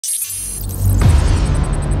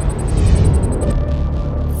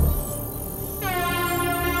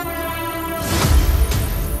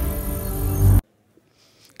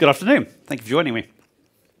Good afternoon. Thank you for joining me.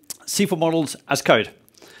 C4 models as code.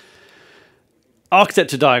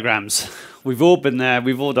 Architecture diagrams. We've all been there.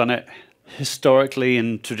 We've all done it. Historically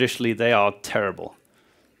and traditionally, they are terrible.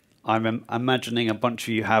 I'm imagining a bunch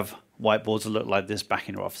of you have whiteboards that look like this back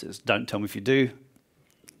in your offices. Don't tell me if you do.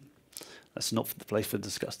 That's not the place to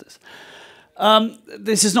discuss this.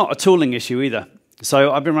 This is not a tooling issue either.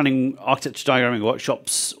 So I've been running architecture diagramming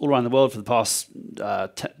workshops all around the world for the past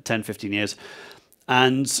 10, 15 years.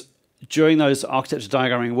 And during those architecture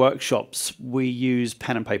diagramming workshops, we use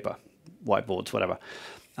pen and paper, whiteboards, whatever.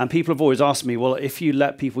 And people have always asked me, well, if you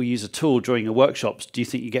let people use a tool during your workshops, do you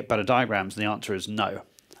think you get better diagrams? And the answer is no.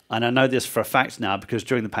 And I know this for a fact now because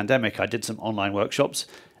during the pandemic, I did some online workshops.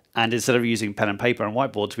 And instead of using pen and paper and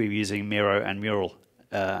whiteboards, we were using Miro and Mural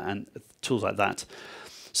and tools like that.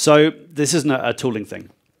 So this isn't a tooling thing.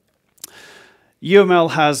 UML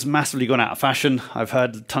has massively gone out of fashion. I've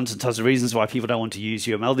heard tons and tons of reasons why people don't want to use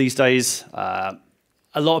UML these days. A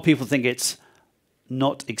lot of people think it's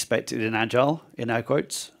not expected in Agile, in air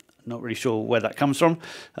quotes. Not really sure where that comes from,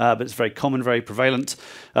 but it's very common, very prevalent.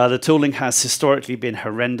 The tooling has historically been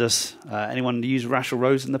horrendous. Anyone use rational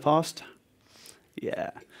rows in the past? Yeah.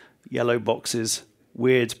 Yellow boxes,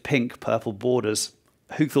 weird pink, purple borders.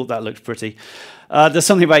 Who thought that looked pretty? There's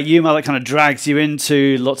something about UML that kind of drags you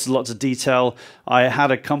into lots and lots of detail. I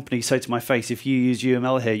had a company say to my face, if you use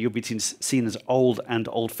UML here, you'll be seen as old and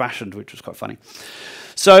old-fashioned, which was quite funny.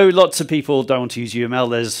 So lots of people don't want to use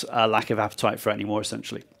UML. There's a lack of appetite for it anymore,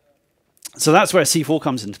 essentially. So that's where C4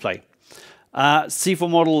 comes into play. C4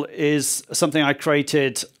 model is something I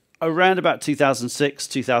created around about 2006,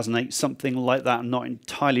 2008, something like that. I'm not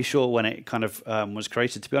entirely sure when it kind of was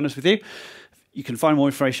created, to be honest with you. You can find more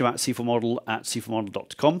information about C4 model at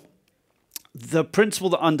c4model.com. The principle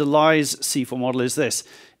that underlies C4 model is this.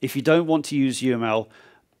 If you don't want to use UML,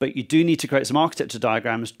 but you do need to create some architecture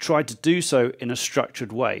diagrams, try to do so in a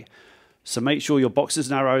structured way. So make sure your boxes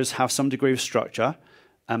and arrows have some degree of structure,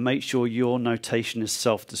 and make sure your notation is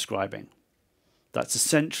self-describing. That's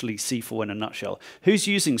essentially C4 in a nutshell. Who's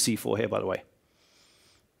using C4 here, by the way?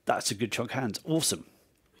 That's a good chunk of hands. Awesome.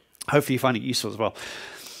 Hopefully you find it useful as well.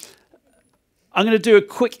 I'm going to do a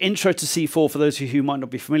quick intro to C4 for those of you who might not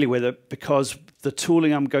be familiar with it, because the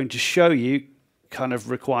tooling I'm going to show you kind of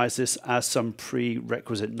requires this as some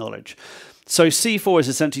prerequisite knowledge. So C4 is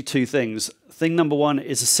essentially two things. Thing number one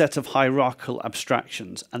is a set of hierarchical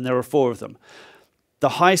abstractions, and there are 4 of them. The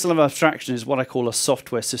highest level of abstraction is what I call a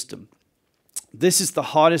software system. This is the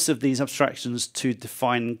hardest of these abstractions to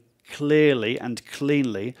define clearly and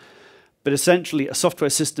cleanly. But essentially, a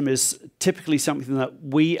software system is typically something that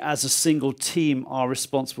we as a single team are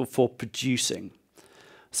responsible for producing.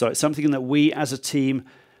 So it's something that we as a team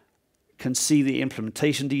can see the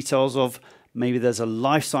implementation details of. Maybe there's a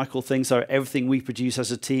life cycle thing, so everything we produce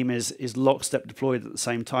as a team is lockstep deployed at the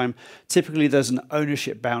same time. Typically, there's an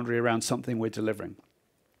ownership boundary around something we're delivering.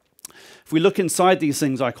 If we look inside these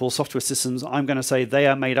things I call software systems, I'm going to say they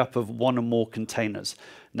are made up of 1 or more containers.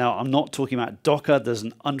 Now, I'm not talking about Docker. There's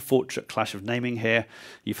an unfortunate clash of naming here.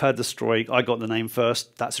 You've heard the story. I got the name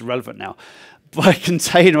first. That's irrelevant now. By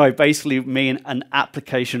container, I basically mean an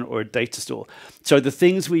application or a data store. So the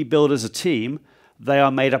things we build as a team, they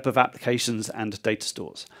are made up of applications and data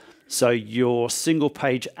stores. So your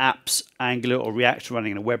single-page apps, Angular or React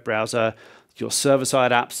running in a web browser, your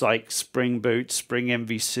server-side apps like Spring Boot, Spring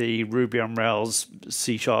MVC, Ruby on Rails,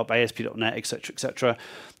 C#, ASP.NET, etc., etc.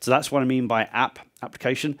 So that's what I mean by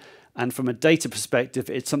application. And from a data perspective,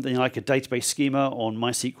 it's something like a database schema on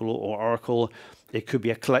MySQL or Oracle. It could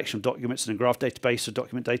be a collection of documents in a graph database or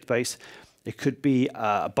document database. It could be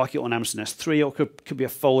a bucket on Amazon S3, or it could be a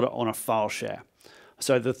folder on a file share.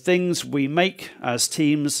 So the things we make as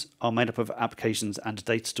teams are made up of applications and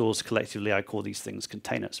data stores. Collectively, I call these things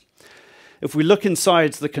containers. If we look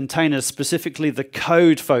inside the containers, specifically the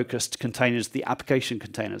code-focused containers, the application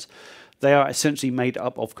containers, they are essentially made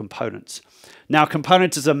up of components. Now,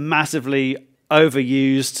 components is a massively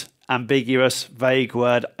overused, ambiguous, vague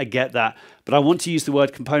word. I get that. But I want to use the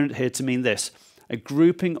word component here to mean this: a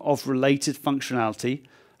grouping of related functionality,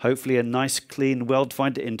 hopefully a nice, clean,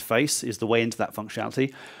 well-defined interface is the way into that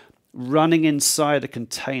functionality, running inside a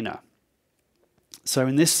container. So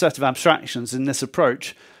in this set of abstractions, in this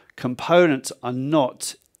approach, components are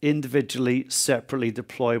not individually, separately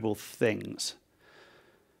deployable things.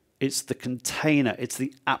 It's the container, it's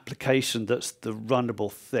the application that's the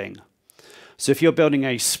runnable thing. So if you're building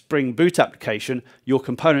a Spring Boot application, your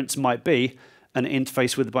components might be an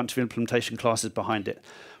interface with a bunch of implementation classes behind it,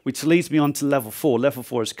 which leads me on to level 4. Level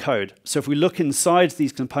 4 is code. So if we look inside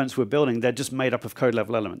these components we're building, they're just made up of code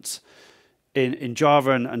level elements. In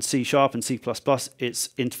Java and C# and C++, it's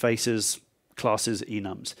interfaces, classes,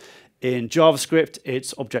 enums. In JavaScript,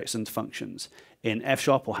 it's objects and functions. In F#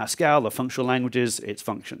 or Haskell, the functional languages, it's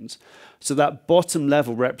functions. So that bottom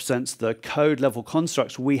level represents the code level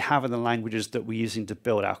constructs we have in the languages that we're using to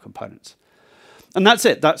build our components. And that's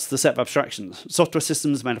it. That's the set of abstractions. Software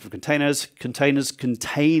systems made up of containers. Containers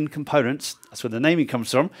contain components. That's where the naming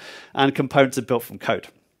comes from. And components are built from code.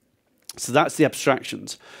 So that's the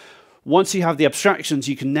abstractions. Once you have the abstractions,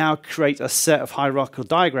 you can now create a set of hierarchical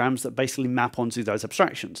diagrams that basically map onto those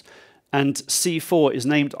abstractions. And C4 is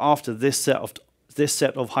named after this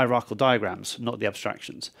set of hierarchical diagrams, not the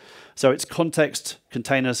abstractions. So it's context,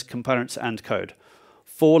 containers, components, and code.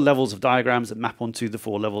 4 levels of diagrams that map onto the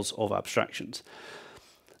 4 levels of abstractions.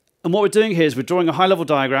 And what we're doing here is we're drawing a high-level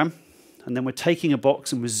diagram, and then we're taking a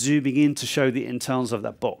box and we're zooming in to show the internals of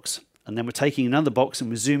that box. And then we're taking another box and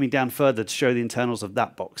we're zooming down further to show the internals of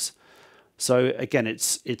that box. So again,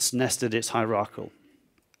 it's nested, it's hierarchical.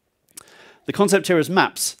 The concept here is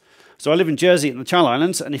maps. So I live in Jersey in the Channel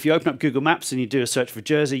Islands, and if you open up Google Maps and you do a search for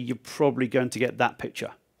Jersey, you're probably going to get that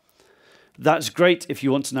picture. That's great if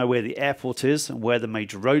you want to know where the airport is and where the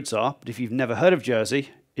major roads are, but if you've never heard of Jersey,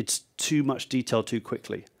 it's too much detail too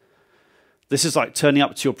quickly. This is like turning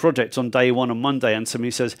up to your project on day 1 on Monday and somebody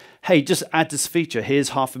says, hey, just add this feature, here's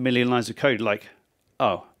 500,000 lines of code. Like,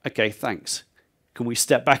 oh, okay, thanks. Can we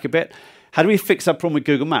step back a bit? How do we fix that problem with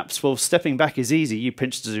Google Maps? Well, stepping back is easy. You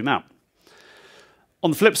pinch to zoom out. On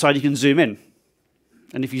the flip side, you can zoom in.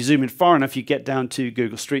 And if you zoom in far enough, you get down to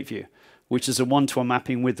Google Street View, which is a one-to-one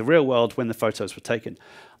mapping with the real world when the photos were taken.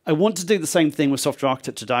 I want to do the same thing with software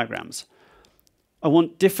architecture diagrams. I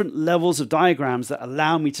want different levels of diagrams that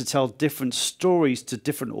allow me to tell different stories to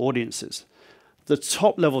different audiences. The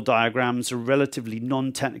top level diagrams are relatively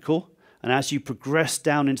non-technical, and as you progress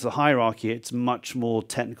down into the hierarchy, it's much more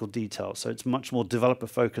technical detail. So it's much more developer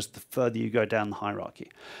focused the further you go down the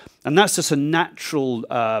hierarchy. And that's just a natural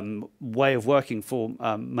way of working for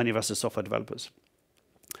many of us as software developers.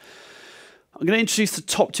 I'm going to introduce the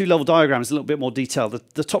top 2 level diagrams in a little bit more detail.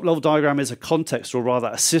 The top level diagram is a context, or rather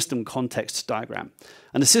a system context diagram.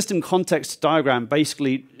 And the system context diagram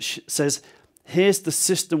basically says, here's the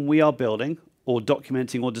system we are building, or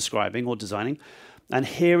documenting, or describing, or designing. And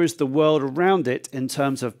here is the world around it in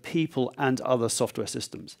terms of people and other software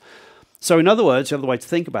systems. So in other words, the other way to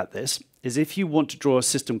think about this is if you want to draw a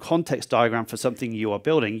system context diagram for something you are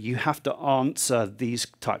building, you have to answer these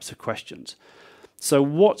types of questions. So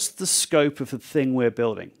what's the scope of the thing we're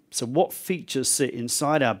building? So what features sit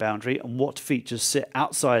inside our boundary and what features sit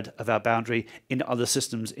outside of our boundary in other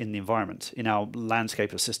systems in the environment, in our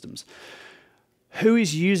landscape of systems? Who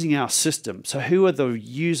is using our system? So who are the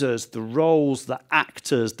users, the roles, the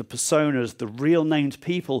actors, the personas, the real named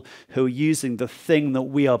people who are using the thing that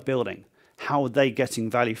we are building? How are they getting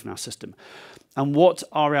value from our system? And what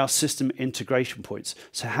are our system integration points?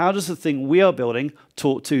 So how does the thing we are building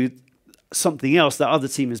talk to something else that other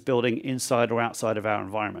team is building inside or outside of our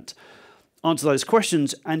environment? Answer those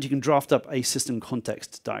questions and you can draft up a system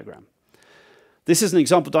context diagram. This is an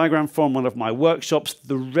example diagram from one of my workshops.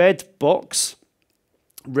 The red box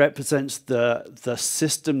represents the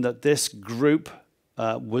system that this group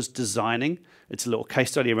was designing. It's a little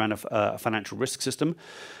case study around a financial risk system.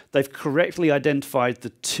 They've correctly identified the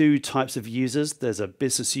 2 types of users. There's a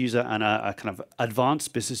business user and a kind of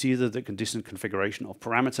advanced business user that can do some configuration of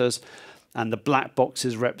parameters. And the black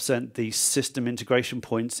boxes represent the system integration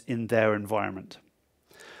points in their environment.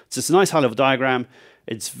 So it's a nice high-level diagram.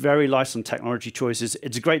 It's very light on technology choices.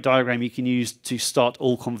 It's a great diagram you can use to start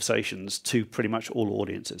all conversations to pretty much all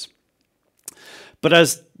audiences. But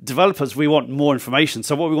as developers, we want more information.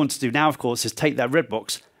 So what we want to do now, of course, is take that red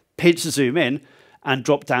box, pinch to zoom in, and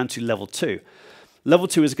drop down to level 2. Level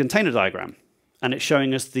 2 is a container diagram, and it's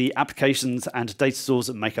showing us the applications and data stores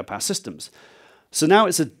that make up our systems. So now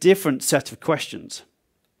it's a different set of questions.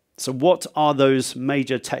 So what are those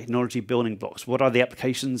major technology building blocks? What are the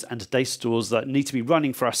applications and data stores that need to be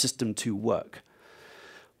running for our system to work?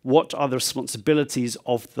 What are the responsibilities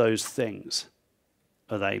of those things?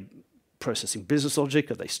 Are they processing business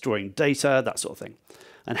logic? Are they storing data? That sort of thing.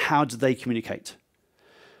 And how do they communicate?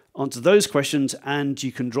 Answer those questions and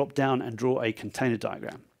you can drop down and draw a container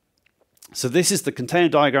diagram. So this is the container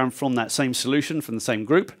diagram from that same solution, from the same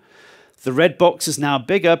group. The red box is now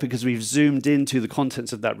bigger because we've zoomed into the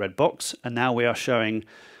contents of that red box, and now we are showing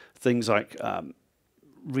things like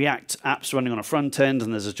React apps running on a front end,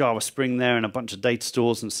 and there's a Java Spring there and a bunch of data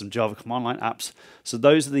stores and some Java command line apps. So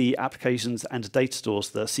those are the applications and data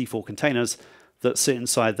stores, the C4 containers, that sit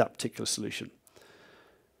inside that particular solution.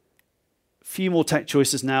 A few more tech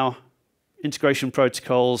choices now. Integration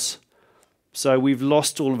protocols, So we've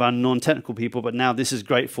lost all of our non-technical people, but now this is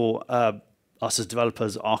great for us as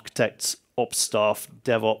developers, architects, ops staff,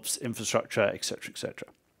 DevOps, infrastructure, etc., etc.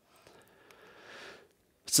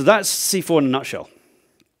 So that's C4 in a nutshell.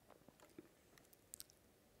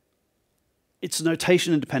 It's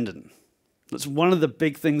notation independent. That's one of the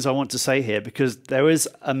big things I want to say here, because there is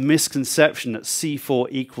a misconception that C4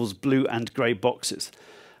 equals blue and gray boxes.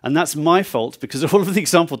 And that's my fault, because all of the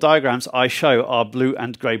example diagrams I show are blue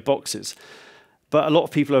and gray boxes. But a lot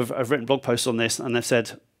of people have written blog posts on this, and they've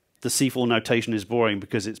said the C4 notation is boring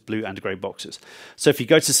because it's blue and gray boxes. So if you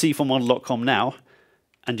go to c4model.com now,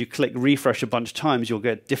 and you click refresh a bunch of times, you'll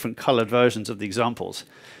get different colored versions of the examples.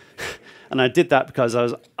 And I did that because I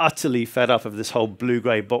was utterly fed up of this whole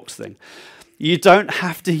blue-gray box thing. You don't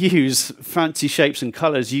have to use fancy shapes and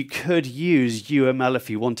colors. You could use UML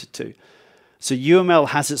if you wanted to. So UML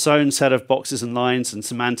has its own set of boxes and lines and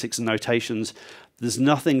semantics and notations. There's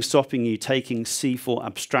nothing stopping you taking C4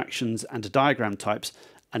 abstractions and diagram types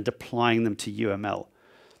and applying them to UML.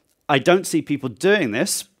 I don't see people doing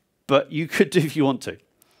this, but you could do if you want to.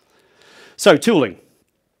 So tooling.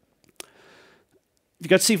 If you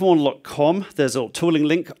go to c4model.com, there's a tooling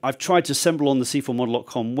link. I've tried to assemble on the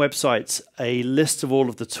c4model.com website a list of all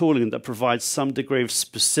of the tooling that provides some degree of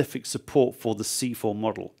specific support for the C4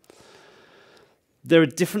 model. There are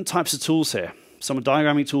different types of tools here. Some are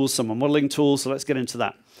diagramming tools, some are modeling tools, so let's get into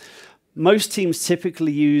that. Most teams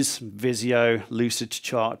typically use Visio,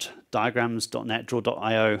 Lucidchart, Diagrams.net,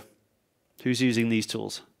 Draw.io. Who's using these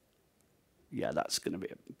tools? Yeah, that's going to be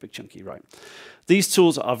a big chunky, right? These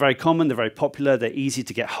tools are very common, they're very popular, they're easy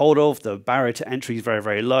to get hold of, the barrier to entry is very,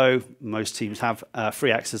 very low. Most teams have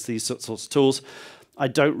free access to these sorts of tools. I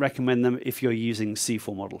don't recommend them if you're using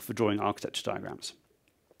C4 model for drawing architecture diagrams.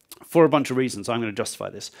 For a bunch of reasons, I'm going to justify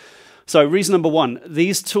this. So reason number one,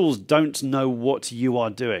 these tools don't know what you are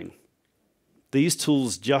doing. These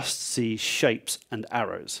tools just see shapes and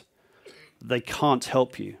arrows. They can't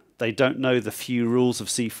help you. They don't know the few rules of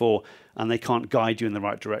C4, and they can't guide you in the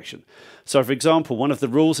right direction. So for example, one of the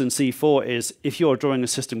rules in C4 is if you're drawing a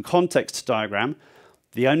system context diagram,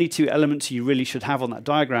 the only two elements you really should have on that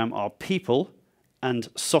diagram are people and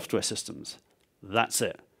software systems. That's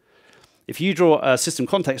it. If you draw a system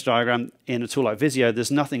context diagram in a tool like Visio,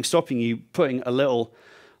 there's nothing stopping you putting a little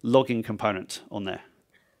logging component on there.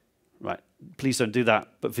 Right? Please don't do that,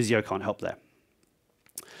 but Visio can't help there.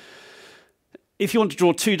 If you want to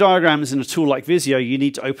draw two diagrams in a tool like Visio, you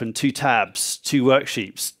need to open two tabs, two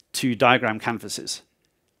worksheets, two diagram canvases.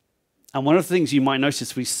 And one of the things you might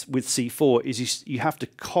notice with C4 is you have to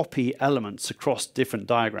copy elements across different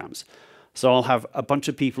diagrams. So I'll have a bunch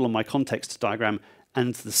of people on my context diagram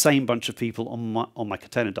and the same bunch of people on my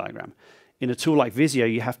container diagram. In a tool like Visio,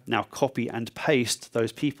 you have to now copy and paste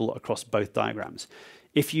those people across both diagrams.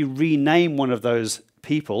 If you rename one of those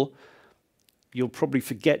people, you'll probably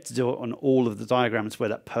forget to do it on all of the diagrams where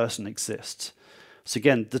that person exists. So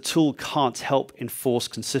again, the tool can't help enforce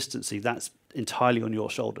consistency. That's entirely on your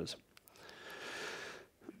shoulders.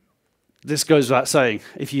 This goes without saying.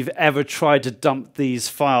 If you've ever tried to dump these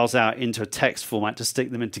files out into a text format to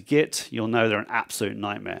stick them into Git, you'll know they're an absolute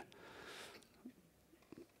nightmare.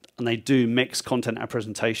 And they do mix content and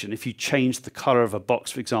presentation. If you change the color of a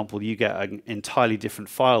box, for example, you get an entirely different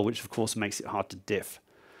file, which of course makes it hard to diff,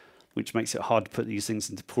 which makes it hard to put these things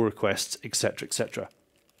into pull requests, etc., etc.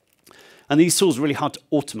 And these tools are really hard to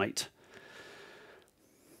automate.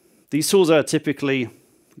 These tools are typically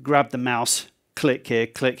grab the mouse, click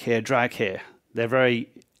here, drag here. They're very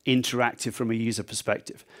interactive from a user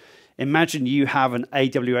perspective. Imagine you have an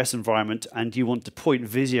AWS environment and you want to point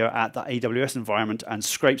Visio at that AWS environment and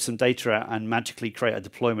scrape some data out and magically create a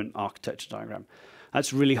deployment architecture diagram.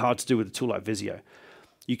 That's really hard to do with a tool like Visio.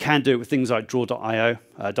 You can do it with things like Draw.io,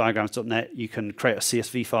 Diagrams.net. You can create a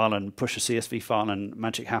CSV file and push a CSV file and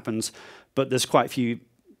magic happens. But there's quite a few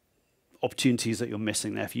opportunities that you're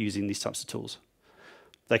missing there for using these types of tools.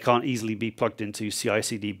 They can't easily be plugged into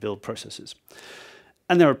CI/CD build processes.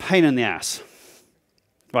 And they're a pain in the ass.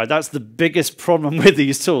 Right, that's the biggest problem with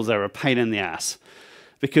these tools. They're a pain in the ass.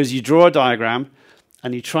 Because you draw a diagram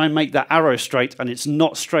and you try and make that arrow straight and it's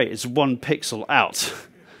not straight, it's 1 pixel out.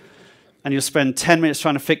 And you'll spend 10 minutes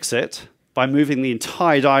trying to fix it by moving the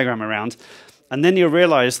entire diagram around. And then you'll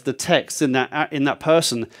realize the text in that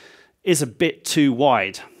person is a bit too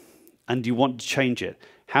wide and you want to change it.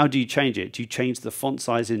 How do you change it? Do you change the font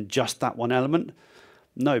size in just that one element?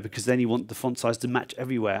 No, because then you want the font size to match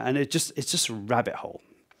everywhere. And it's just a rabbit hole.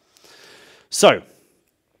 So,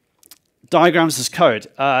 diagrams as code.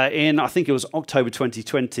 In, I think it was October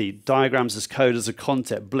 2020, diagrams as code as a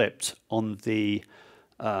concept blipped on the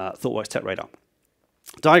ThoughtWorks Tech Radar.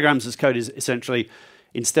 Diagrams as code is essentially,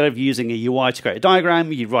 instead of using a UI to create a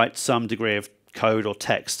diagram, you write some degree of code or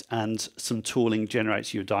text, and some tooling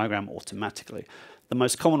generates your diagram automatically. The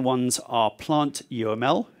most common ones are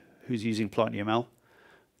PlantUML, who's using PlantUML?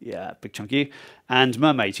 Yeah, big chunk of you. And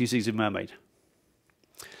Mermaid, who's using Mermaid.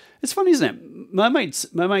 It's funny, isn't it?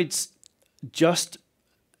 Mermaid's just...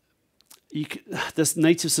 there's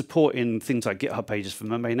native support in things like GitHub pages for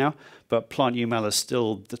Mermaid now, but PlantUML is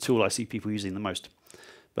still the tool I see people using the most.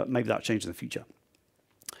 But maybe that'll change in the future.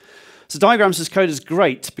 So diagrams as code is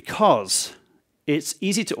great because it's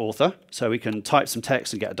easy to author, so we can type some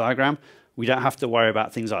text and get a diagram. We don't have to worry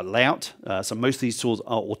about things like layout. So most of these tools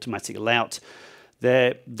are automatic layout.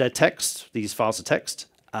 They're text, these files are text,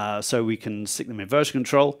 so we can stick them in version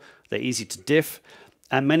control. They're easy to diff.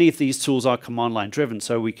 And many of these tools are command line driven,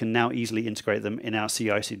 so we can now easily integrate them in our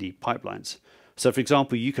CI/CD pipelines. So for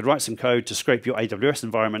example, you could write some code to scrape your AWS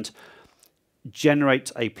environment,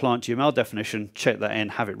 generate a PlantUML definition, check that in,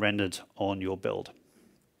 have it rendered on your build.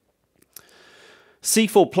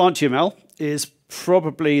 C4 PlantUML is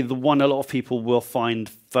probably the one a lot of people will find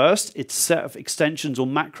first. It's a set of extensions or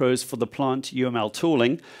macros for the PlantUML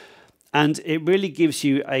tooling, and it really gives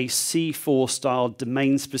you a C4 style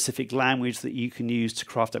domain-specific language that you can use to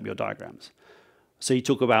craft up your diagrams. So you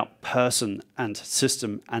talk about person and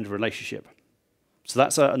system and relationship. So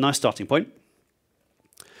that's a nice starting point.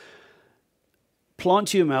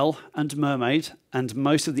 PlantUML and Mermaid and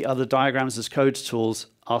most of the other diagrams as code tools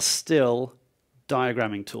are still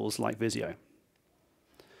diagramming tools like Visio.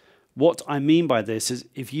 What I mean by this is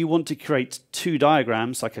if you want to create two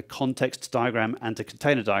diagrams, like a context diagram and a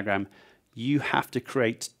container diagram, you have to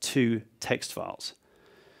create two text files.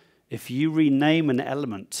 If you rename an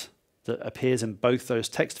element that appears in both those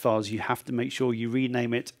text files, you have to make sure you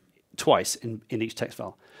rename it twice in each text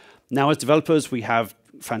file. Now, as developers, we have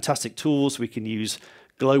fantastic tools. We can use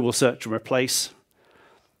global search and replace.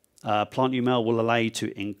 PlantUML will allow you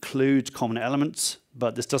to include common elements,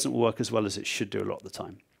 but this doesn't work as well as it should do a lot of the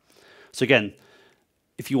time. So again,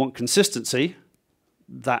 if you want consistency,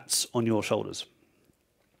 that's on your shoulders.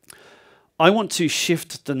 I want to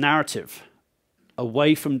shift the narrative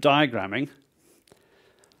away from diagramming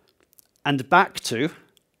and back to,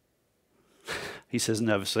 he says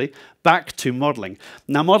nervously, back to modeling.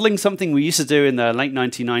 Now, modeling is something we used to do in the late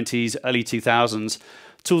 1990s, early 2000s.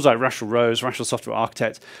 Tools like Rational Rose, Rational Software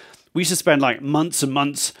Architect. We used to spend like months and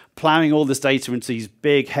months plowing all this data into these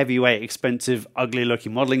big, heavyweight, expensive,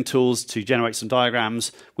 ugly-looking modeling tools to generate some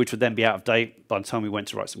diagrams, which would then be out of date by the time we went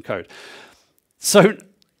to write some code. So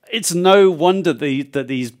it's no wonder that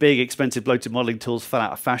these big, expensive, bloated modeling tools fell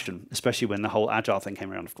out of fashion, especially when the whole Agile thing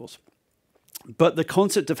came around, of course. But the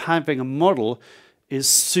concept of having a model is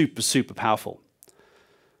super, super powerful.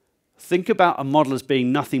 Think about a model as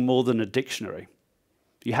being nothing more than a dictionary.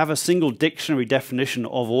 You have a single dictionary definition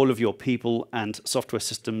of all of your people and software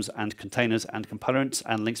systems and containers and components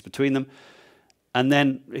and links between them. And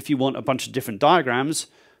then if you want a bunch of different diagrams,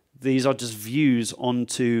 these are just views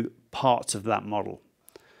onto parts of that model.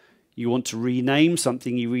 You want to rename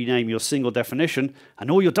something, you rename your single definition,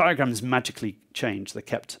 and all your diagrams magically change. They're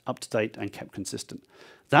kept up to date and kept consistent.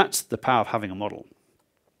 That's the power of having a model.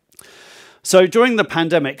 So during the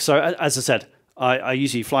pandemic, so as I said, I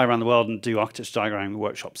usually fly around the world and do architecture diagramming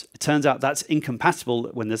workshops. It turns out that's incompatible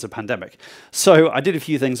when there's a pandemic. So I did a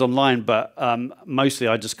few things online, but mostly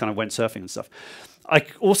I just kind of went surfing and stuff. I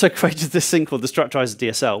also created this thing called the Structurizr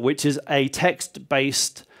DSL, which is a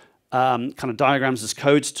text-based kind of diagrams as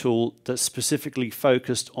code tool that's specifically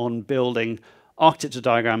focused on building architecture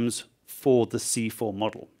diagrams for the C4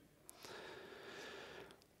 model.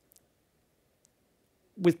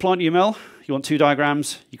 With PlantUML, you want two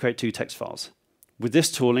diagrams, you create two text files. With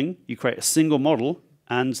this tooling, you create a single model,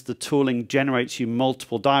 and the tooling generates you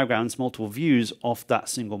multiple diagrams, multiple views of that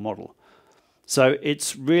single model. So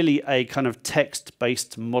it's really a kind of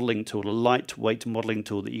text-based modeling tool, a lightweight modeling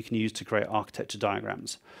tool that you can use to create architecture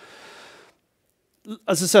diagrams.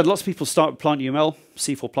 As I said, lots of people start with PlantUML,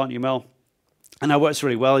 C4 PlantUML, and that works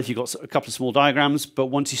really well if you've got a couple of small diagrams, but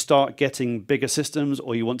once you start getting bigger systems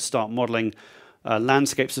or you want to start modeling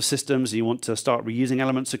landscapes of systems, you want to start reusing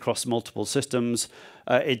elements across multiple systems,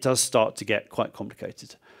 it does start to get quite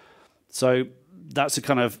complicated. So that's a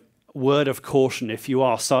kind of word of caution. If you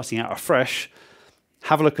are starting out afresh,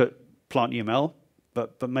 have a look at PlantUML,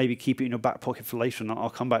 but maybe keep it in your back pocket for later, and I'll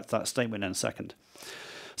come back to that statement in a second.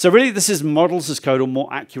 So really this is models as code, or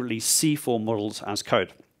more accurately C4 models as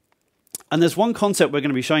code. And there's one concept we're going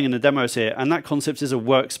to be showing in the demos here, and that concept is a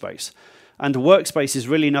workspace. And a workspace is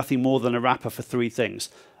really nothing more than a wrapper for three things: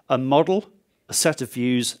 a model, a set of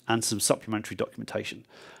views, and some supplementary documentation.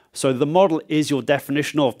 So the model is your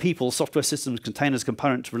definition of people, software systems, containers,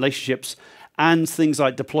 components, relationships, and things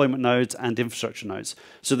like deployment nodes and infrastructure nodes.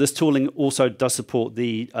 So this tooling also does support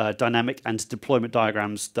the dynamic and deployment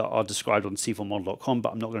diagrams that are described on c4model.com,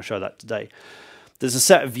 but I'm not going to show that today. There's a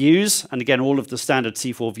set of views, and again, all of the standard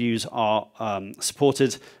C4 views are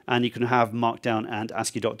supported, and you can have Markdown and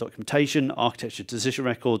ASCII documentation, architecture decision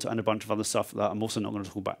records, and a bunch of other stuff that I'm also not going to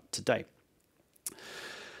talk about today.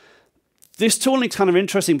 This tooling is kind of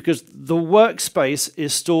interesting because the workspace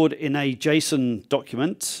is stored in a JSON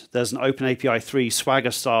document. There's an OpenAPI 3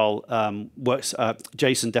 Swagger style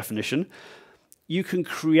JSON definition. You can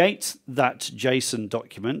create that JSON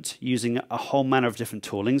document using a whole manner of different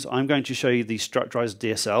toolings. I'm going to show you the Structurizr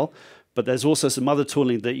DSL, but there's also some other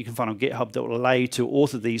tooling that you can find on GitHub that will allow you to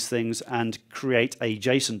author these things and create a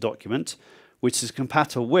JSON document, which is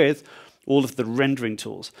compatible with all of the rendering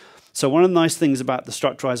tools. So one of the nice things about the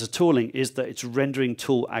Structurizr tooling is that it's rendering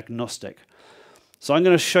tool agnostic. So I'm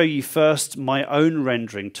going to show you first my own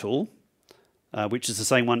rendering tool, which is the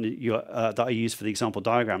same one that I use for the example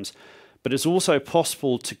diagrams. But it's also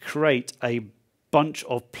possible to create a bunch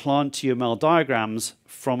of PlantUML diagrams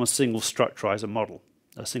from a single Structurizr model,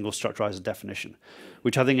 a single Structurizr definition,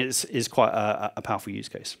 which I think is quite a powerful use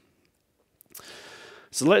case.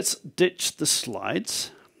 So let's ditch the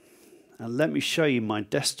slides, and let me show you my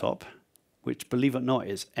desktop, which, believe it or not,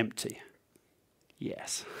 is empty.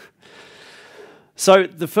 Yes. So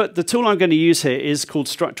the tool I'm going to use here is called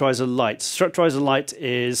Structurizr Lite. Structurizr Lite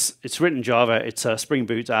it's written in Java. It's a Spring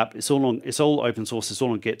Boot app. It's all open source. It's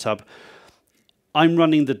all on GitHub. I'm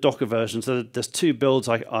running the Docker version. So there's two builds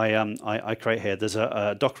I create here. There's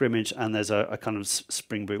a Docker image and there's a kind of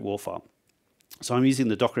Spring Boot WAR file. So I'm using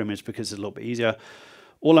the Docker image because it's a little bit easier.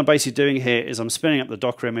 All I'm basically doing here is I'm spinning up the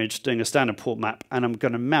Docker image, doing a standard port map, and I'm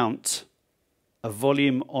going to mount a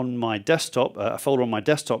volume on my desktop, a folder on my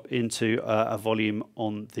desktop, into a volume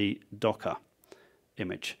on the Docker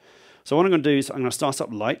image. So what I'm going to do is I'm going to start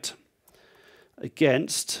up Lite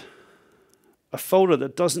against a folder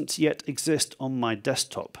that doesn't yet exist on my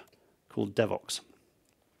desktop called DevOps.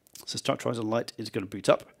 So Structurizr Lite is going to boot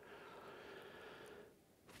up.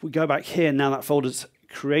 We go back here, now that folder's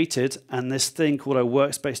created, and this thing called a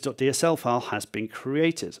workspace.dsl file has been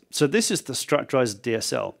created. So this is the Structurizr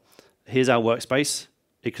DSL. Here's our workspace.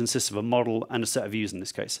 It consists of a model and a set of views in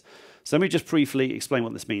this case. So let me just briefly explain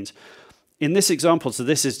what this means. In this example, so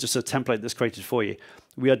this is just a template that's created for you.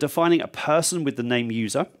 We are defining a person with the name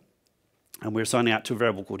user, and we're assigning out to a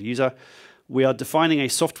variable called user. We are defining a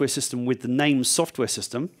software system with the name software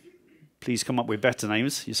system. Please come up with better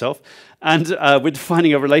names yourself. And we're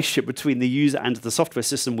defining a relationship between the user and the software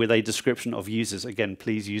system with a description of users. Again,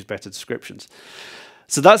 please use better descriptions.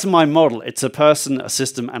 So that's my model. It's a person, a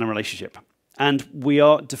system, and a relationship. And we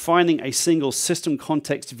are defining a single system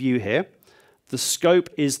context view here. The scope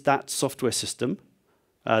is that software system.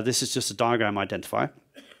 This is just a diagram identifier.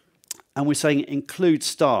 And we're saying include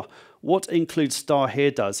star. What include star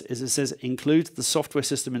here does is it says include the software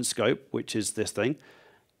system in scope, which is this thing,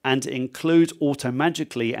 and include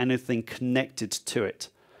automagically anything connected to it.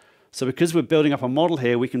 So because we're building up a model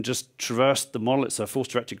here, we can just traverse the model. It's a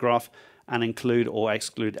force-directed graph, and include or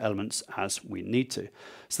exclude elements as we need to.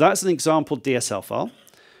 So that's an example DSL file.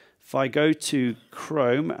 If I go to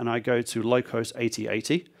Chrome and I go to localhost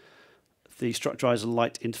 8080, the Structurizr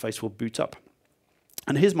Lite interface will boot up.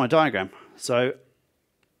 And here's my diagram. So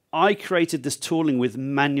I created this tooling with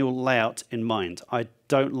manual layout in mind. I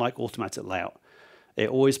don't like automatic layout. It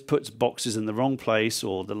always puts boxes in the wrong place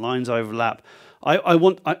or the lines overlap.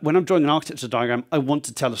 When I'm drawing an architecture diagram, I want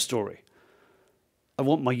to tell a story. I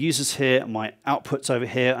want my users here, my outputs over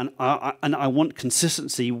here, and I want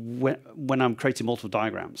consistency when I'm creating multiple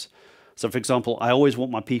diagrams. So for example, I always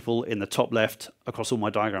want my people in the top left across all my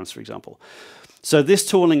diagrams, for example. So this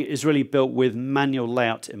tooling is really built with manual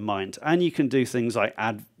layout in mind. And you can do things like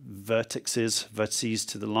add vertices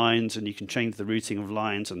to the lines, and you can change the routing of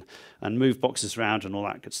lines and move boxes around and all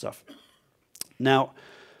that good stuff. Now,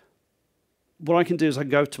 what I can do is I can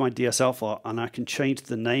go to my DSL file and I can change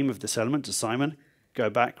the name of this element to Simon, go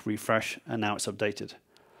back, refresh, and now it's updated.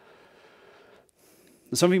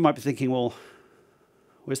 And some of you might be thinking, well,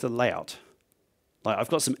 where's the layout? Like I've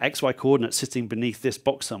got some XY coordinates sitting beneath this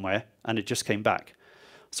box somewhere, and it just came back.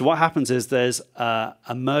 So what happens is there's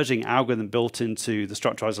a merging algorithm built into the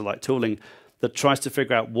Structurizr Lite tooling that tries to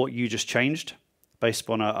figure out what you just changed based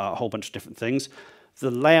upon a whole bunch of different things. The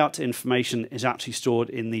layout information is actually stored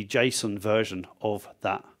in the JSON version of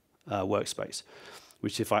that workspace,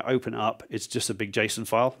 which if I open up, it's just a big JSON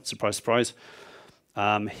file. Surprise, surprise.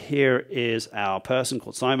 Here is our person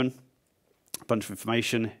called Simon, a bunch of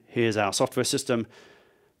information. Here's our software system.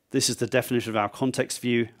 This is the definition of our context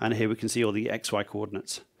view, and here we can see all the XY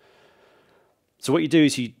coordinates. So what you do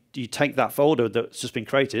is you take that folder that's just been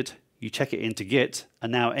created, you check it into Git,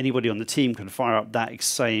 and now anybody on the team can fire up that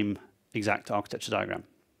same exact architecture diagram.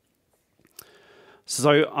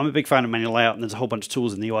 So I'm a big fan of manual layout, and there's a whole bunch of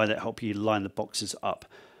tools in the UI that help you line the boxes up.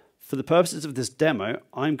 For the purposes of this demo,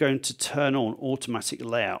 I'm going to turn on automatic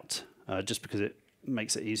layout, just because it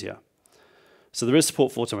makes it easier. So there is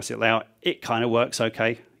support for automatic layout. It kind of works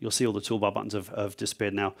okay. You'll see all the toolbar buttons have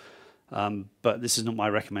disappeared now. But this is not my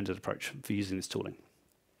recommended approach for using this tooling.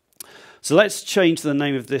 So let's change the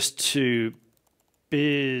name of this to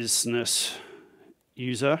business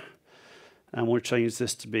user. And we'll change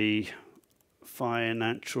this to be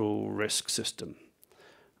financial risk system.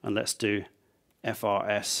 And let's do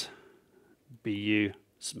FRS BU.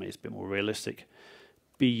 This makes it a bit more realistic.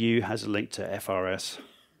 BU has a link to FRS.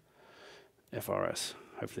 FRS.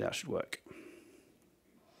 Hopefully that should work.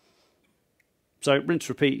 So rinse,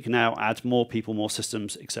 repeat. You can now add more people, more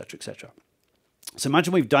systems, etc., etc. So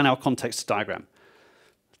imagine we've done our context diagram,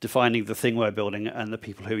 defining the thing we're building and the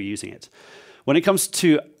people who are using it. When it comes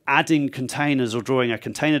to adding containers or drawing a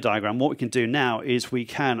container diagram, what we can do now is we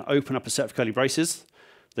can open up a set of curly braces.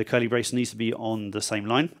 The curly brace needs to be on the same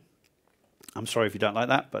line. I'm sorry if you don't like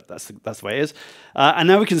that, but that's the way it is. And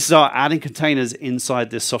now we can start adding containers inside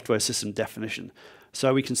this software system definition.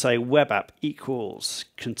 So we can say web app equals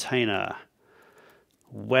container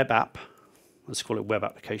web app. Let's call it web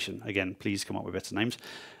application. Again, please come up with better names.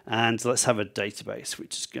 And let's have a database,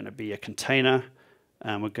 which is going to be a container.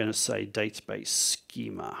 And we're going to say database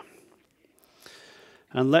schema.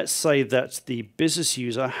 And let's say that the business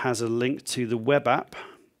user has a link to the web app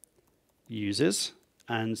users,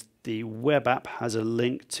 and the web app has a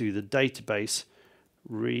link to the database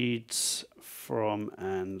reads from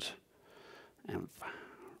and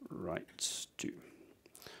writes to.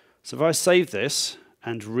 So if I save this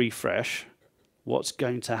and refresh, what's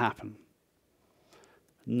going to happen?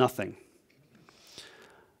 Nothing.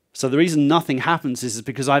 So the reason nothing happens is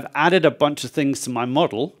because I've added a bunch of things to my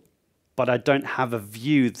model, but I don't have a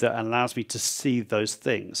view that allows me to see those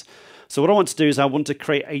things. So what I want to do is I want to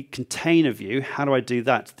create a container view. How do I do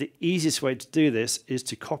that? The easiest way to do this is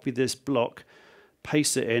to copy this block,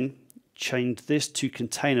 paste it in, change this to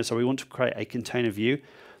container. So we want to create a container view.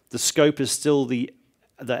 The scope is still the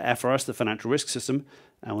FRS, the financial risk system,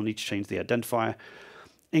 and we'll need to change the identifier.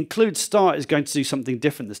 Include start is going to do something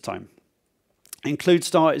different this time. Include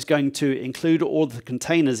start is going to include all the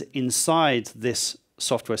containers inside this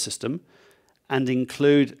software system and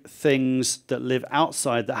include things that live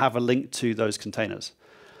outside that have a link to those containers.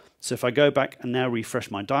 So if I go back and now refresh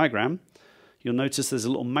my diagram, you'll notice there's a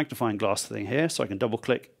little magnifying glass thing here, so I can double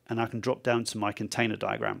click and I can drop down to my container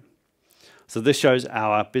diagram. So this shows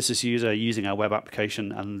our business user using our web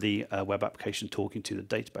application and the web application talking to the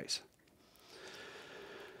database.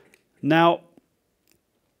 Now,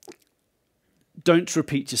 don't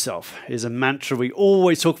repeat yourself is a mantra we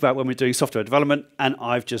always talk about when we're doing software development, and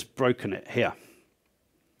I've just broken it here.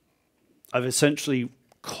 I've essentially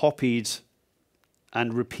copied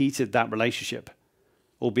and repeated that relationship,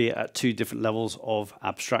 albeit at two different levels of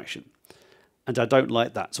abstraction. And I don't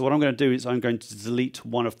like that. So what I'm going to do is I'm going to delete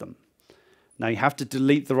one of them. Now you have to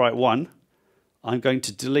delete the right one. I'm going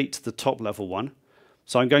to delete the top level one.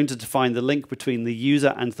 So I'm going to define the link between the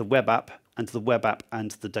user and the web app and the web app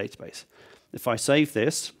and the database. If I save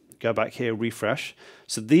this, go back here, refresh.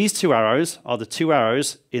 So these two arrows are the two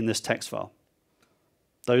arrows in this text file.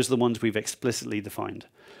 Those are the ones we've explicitly defined.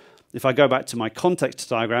 If I go back to my context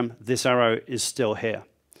diagram, this arrow is still here.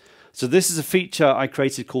 So this is a feature I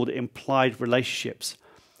created called implied relationships.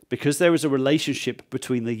 Because there is a relationship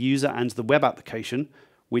between the user and the web application,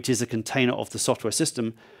 which is a container of the software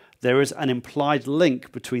system, there is an implied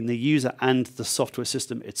link between the user and the software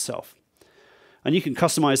system itself. And you can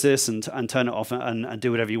customize this and turn it off and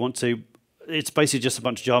do whatever you want to. It's basically just a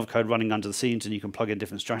bunch of Java code running under the scenes, and you can plug in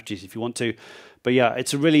different strategies if you want to. But yeah,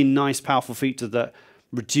 it's a really nice, powerful feature that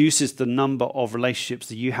reduces the number of relationships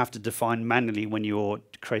that you have to define manually when you're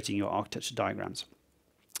creating your architecture diagrams.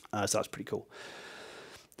 So that's pretty cool.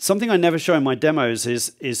 Something I never show in my demos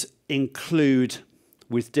is include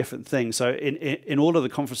with different things. So in all of the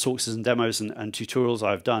conference talks and demos and tutorials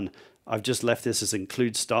I've done, I've just left this as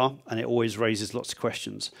include star, and it always raises lots of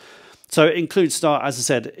questions. So include star, as I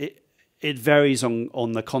said, it varies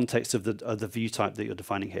on the context of the view type that you're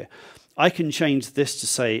defining here. I can change this to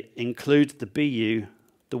say include the BU,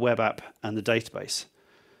 the web app, and the database.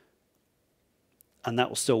 And that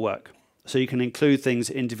will still work. So you can include things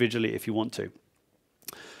individually if you want to.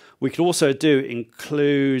 We could also do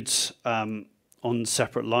include on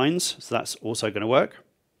separate lines, so that's also going to work.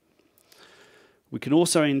 We can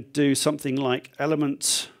also do something like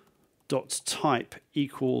element.type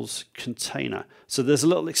equals container. So there's a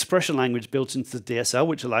little expression language built into the DSL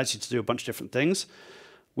which allows you to do a bunch of different things,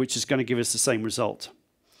 which is going to give us the same result.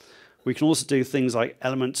 We can also do things like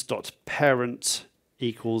element.parent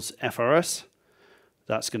equals FRS.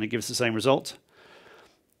 That's going to give us the same result.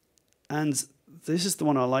 And this is the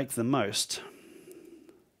one I like the most.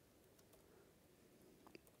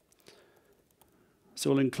 So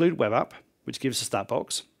we'll include web app, which gives us that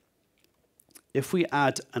box. If we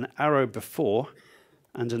add an arrow before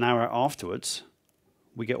and an arrow afterwards,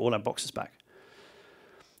 we get all our boxes back.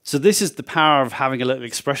 So this is the power of having a little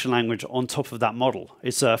expression language on top of that model.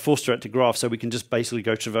 It's a force-directed graph, so we can just basically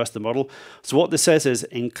go traverse the model. So what this says is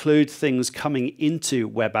include things coming into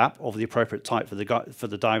web app of the appropriate type for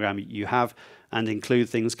the diagram you have, and include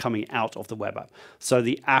things coming out of the web app. So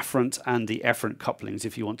the afferent and the efferent couplings,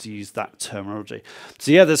 if you want to use that terminology.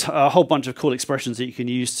 So yeah, there's a whole bunch of cool expressions that you can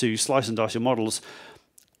use to slice and dice your models.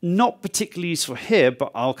 Not particularly useful here,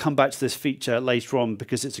 but I'll come back to this feature later on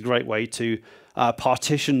because it's a great way to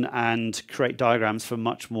partition and create diagrams for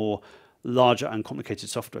much more larger and complicated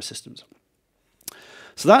software systems.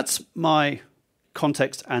 So that's my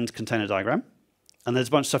context and container diagram. And there's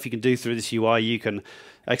a bunch of stuff you can do through this UI. You can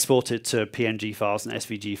export it to PNG files and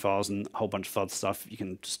SVG files and a whole bunch of other stuff. You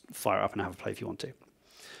can just fire it up and have a play if you want to.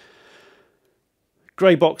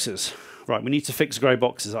 Grey boxes. Right, we need to fix grey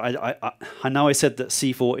boxes. I know I said that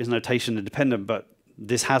C4 is notation independent, but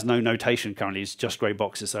this has no notation currently. It's just grey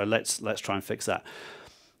boxes, so let's try and fix that.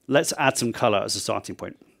 Let's add some colour as a starting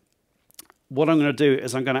point. What I'm going to do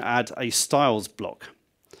is I'm going to add a styles block.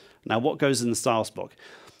 Now, what goes in the styles block?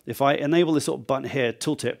 If I enable this little button here,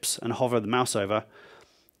 tooltips, and hover the mouse over,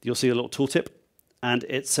 you'll see a little tooltip, and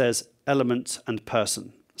it says element and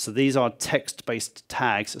person. So these are text-based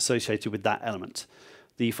tags associated with that element.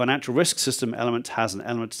 The financial risk system element has an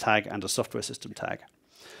element tag and a software system tag.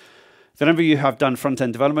 If any of you have done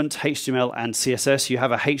front-end development, HTML and CSS, you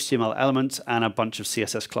have a HTML element and a bunch of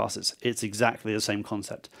CSS classes. It's exactly the same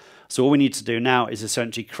concept. So all we need to do now is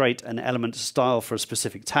essentially create an element style for a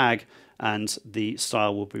specific tag, and the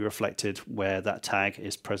style will be reflected where that tag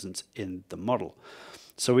is present in the model.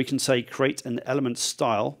 So we can say create an element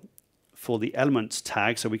style for the element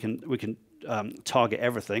tag, so we can target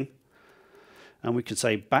everything. And we can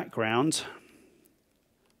say background,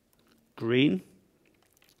 green,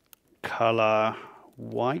 color,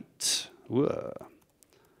 white. Whoa.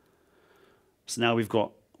 So now we've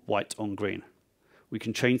got white on green. We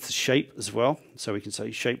can change the shape as well. So we can say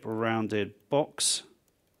shape rounded box,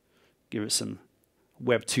 give it some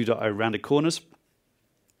Web 2.0 rounded corners.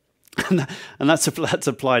 and that's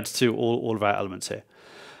applied to all of our elements here.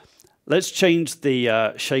 Let's change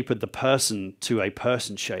the shape of the person to a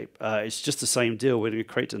person shape. It's just the same deal. We're going to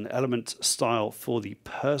create an element style for the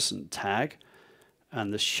person tag,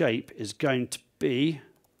 and the shape is going to be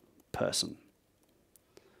person.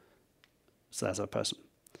 So that's our person.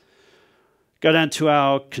 Go down to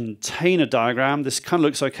our container diagram. This kind of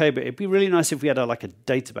looks okay, but it'd be really nice if we had like a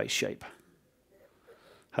database shape.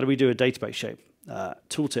 How do we do a database shape?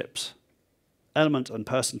 Tooltips, element and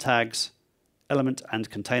person tags, element and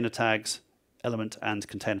container tags, element and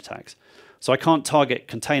container tags. So I can't target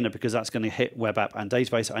container because that's going to hit web app and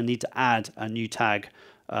database. I need to add a new tag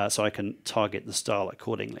so I can target the style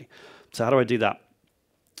accordingly. So how do I do that?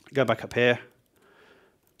 Go back up here,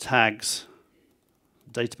 tags,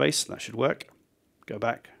 database, that should work. Go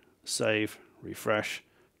back, save, refresh,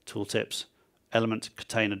 tooltips, element,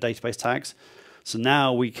 container, database tags. So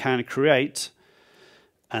now we can create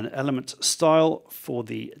an element style for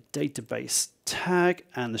the database tag,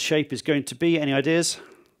 and the shape is going to be, any ideas?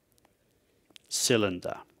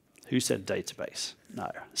 Cylinder. Who said database? No,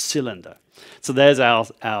 cylinder. So there's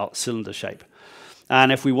our cylinder shape.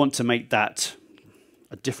 And if we want to make that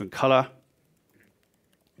a different color,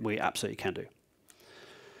 we absolutely can do.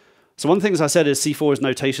 So one of the things I said is C4 is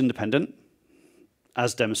notation dependent,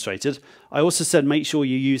 as demonstrated. I also said make sure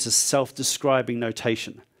you use a self-describing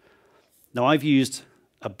notation. Now I've used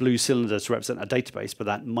a blue cylinder to represent a database, but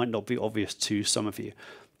that might not be obvious to some of you.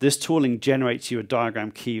 This tooling generates you a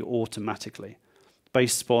diagram key automatically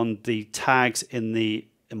based upon the tags in the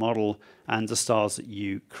model and the styles that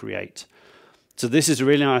you create. So this is a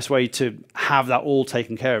really nice way to have that all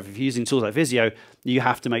taken care of. If you're using tools like Visio, you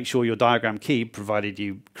have to make sure your diagram key, provided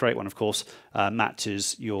you create one, of course,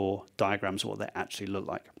 matches your diagrams, what they actually look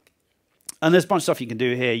like. And there's a bunch of stuff you can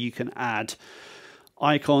do here. You can add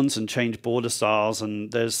icons and change border styles,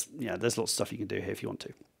 and there's lots of stuff you can do here if you want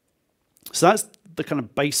to. So that's the kind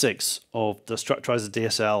of basics of the Structurizr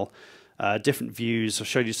DSL, different views. I've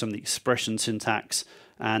showed you some of the expression syntax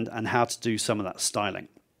and how to do some of that styling.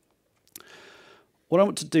 What I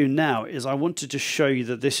want to do now is I want to just show you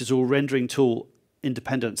that this is all rendering tool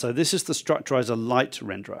independent. So this is the Structurizr Lite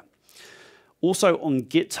renderer. Also on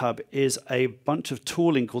GitHub is a bunch of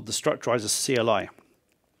tooling called the Structurizr CLI.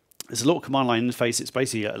 It's a little command line interface. It's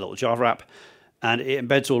basically a little Java app, and it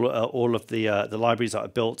embeds all of the libraries that I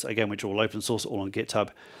built, again, which are all open source, all on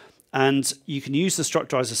GitHub. And you can use the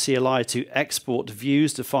Structurizr CLI to export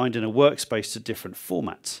views defined in a workspace to different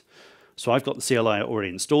formats. So I've got the CLI already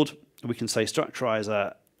installed. We can say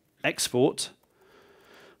Structurizr export.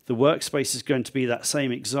 The workspace is going to be that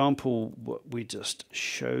same example what we just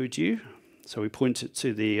showed you. So we point it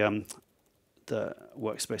to the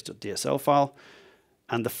workspace.dsl file,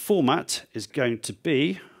 and the format is going to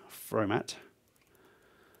be format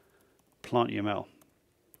PlantUML.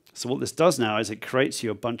 So what this does now is it creates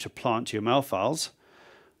you a bunch of PlantUML files,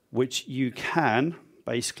 which you can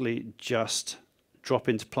basically just drop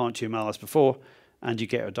into PlantUML as before, and you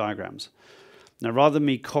get your diagrams. Now, rather than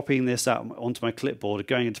me copying this out onto my clipboard,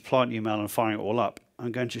 going into PlantUML and firing it all up,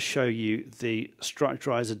 I'm going to show you the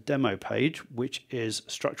Structurizr demo page, which is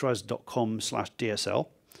structurizr.com/DSL.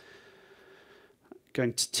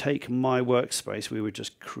 Going to take my workspace we were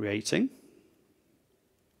just creating.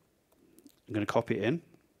 I'm going to copy it in.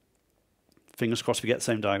 Fingers crossed we get the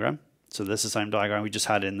same diagram. So this is the same diagram we just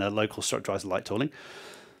had in the local Structurizr Lite tooling.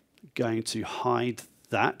 Going to hide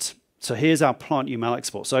that. So here's our PlantUML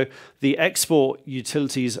export. So the export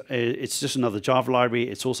utilities, it's just another Java library.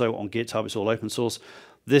 It's also on GitHub. It's all open source.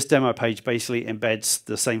 This demo page basically embeds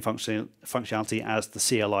the same functionality as the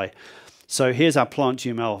CLI. So here's our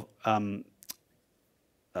PlantUML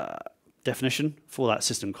definition for that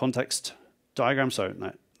system context diagram. So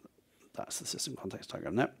no, that's the system context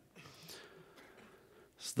diagram there.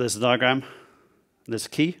 So there's the diagram. There's a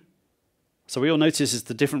key. So what you'll notice is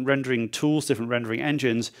the different rendering tools, different rendering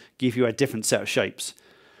engines give you a different set of shapes.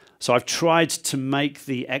 So I've tried to make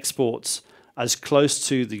the exports as close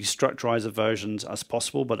to the Structurizr versions as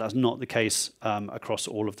possible, but that's not the case across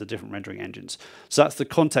all of the different rendering engines. So that's the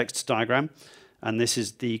context diagram, and this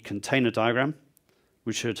is the container diagram,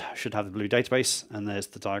 which should have the blue database, and there's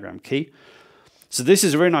the diagram key. So this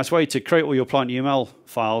is a very nice way to create all your PlantUML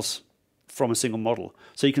files from a single model.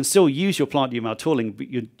 So you can still use your PlantUML tooling, but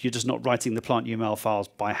you're just not writing the PlantUML files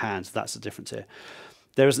by hand. That's the difference here.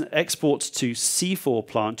 There is an export to C4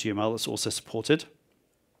 PlantUML that's also supported.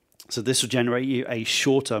 So this will generate you a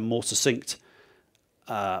shorter, more succinct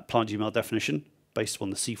PlantUML definition based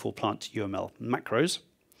upon the C4 PlantUML macros.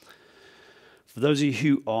 For those of you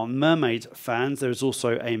who are Mermaid fans, there is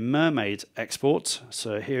also a Mermaid export.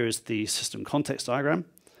 So here is the system context diagram,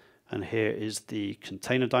 and here is the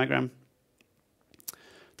container diagram.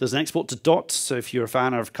 There's an export to dot, so if you're a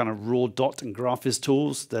fan of kind of raw dot and graphics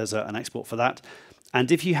tools, there's an export for that.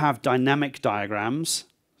 And if you have dynamic diagrams,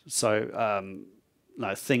 so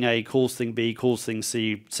like thing A calls thing B, calls thing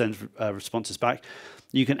C, sends responses back,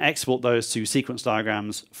 you can export those to sequence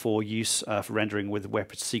diagrams for use for rendering with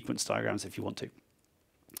web sequence diagrams if you want to.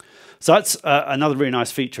 So that's another really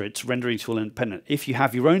nice feature. It's rendering tool independent. If you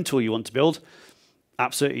have your own tool you want to build,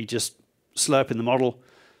 absolutely just slurp in the model,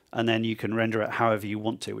 and then you can render it however you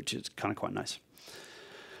want to, which is kind of quite nice.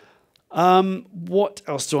 What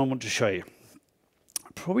else do I want to show you?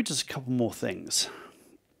 Probably just a couple more things.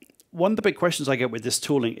 One of the big questions I get with this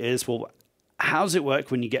tooling is, well, how does it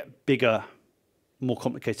work when you get bigger, more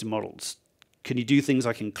complicated models? Can you do things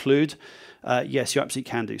like include? Yes, you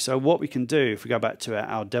absolutely can do. So what we can do, if we go back to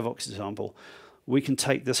our DevOps example, we can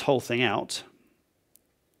take this whole thing out,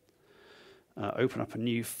 open up a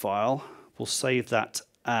new file. We'll save that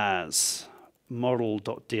as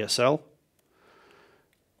model.dsl,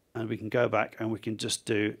 and we can go back and we can just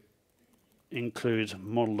do include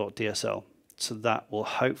model.dsl. So that will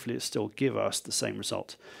hopefully still give us the same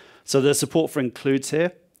result. So there's support for includes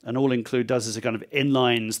here, and all include does is it kind of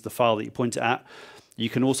inlines the file that you point it at.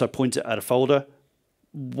 You can also point it at a folder.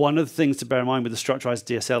 One of the things to bear in mind with the Structurizr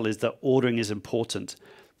DSL is that ordering is important.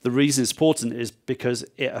 The reason it's important is because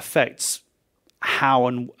it affects how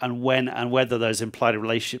and when and whether those implied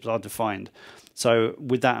relationships are defined. So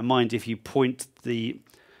with that in mind, if you point the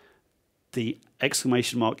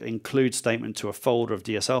exclamation mark include statement to a folder of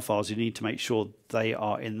DSL files, you need to make sure they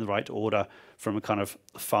are in the right order from a kind of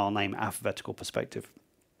file name alphabetical perspective.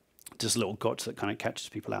 Just a little gotcha that kind of catches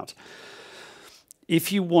people out.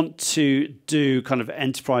 If you want to do kind of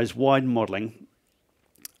enterprise-wide modeling,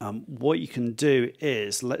 what you can do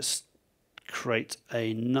is, let's create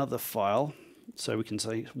another file. So we can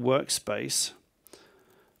say workspace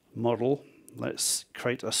model. Let's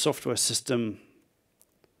create a software system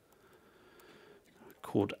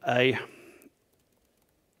called A.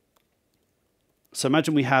 So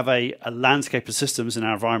imagine we have a landscape of systems in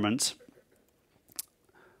our environment.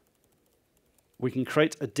 We can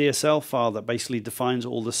create a DSL file that basically defines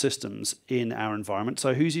all the systems in our environment.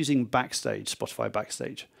 So who's using Backstage, Spotify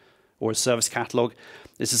Backstage, or a service catalog?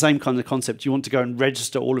 It's the same kind of concept. You want to go and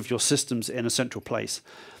register all of your systems in a central place.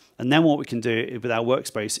 And then what we can do with our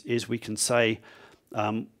workspace is we can say,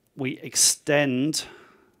 we extend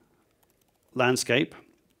landscape,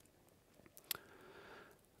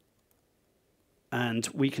 and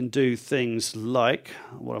we can do things like,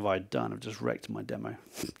 what have I done? I've just wrecked my demo.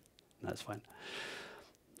 That's fine.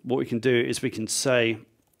 What we can do is we can say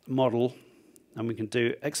model, and we can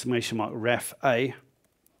do !ref A.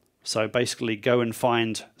 So basically go and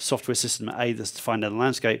find software system A that's defined in the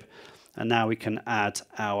landscape, and now we can add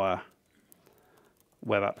our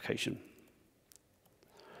web application.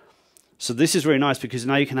 So this is really nice because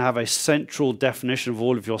now you can have a central definition of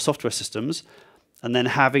all of your software systems, and then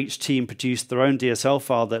have each team produce their own DSL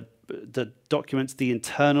file that documents the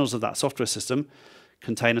internals of that software system,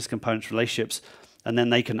 containers, components, relationships, and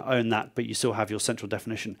then they can own that, but you still have your central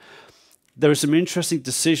definition. There are some interesting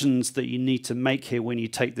decisions that you need to make here when you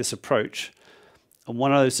take this approach. And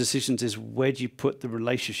one of those decisions is, where do you put the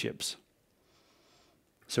relationships?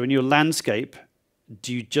 So in your landscape,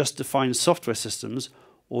 do you just define software systems,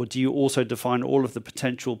 or do you also define all of the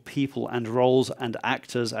potential people and roles and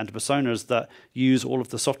actors and personas that use all of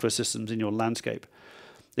the software systems in your landscape?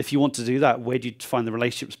 If you want to do that, where do you define the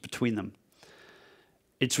relationships between them?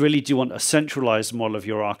 It's really, do you want a centralized model of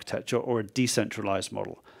your architecture or a decentralized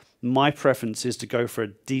model? My preference is to go for a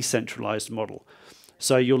decentralized model.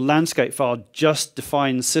 So your landscape file just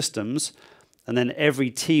defines systems, and then every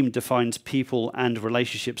team defines people and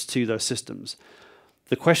relationships to those systems.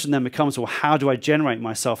 The question then becomes, well, how do I generate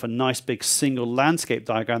myself a nice big single landscape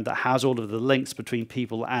diagram that has all of the links between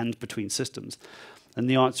people and between systems? And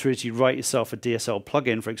the answer is, you write yourself a DSL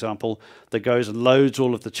plugin, for example, that goes and loads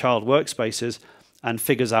all of the child workspaces and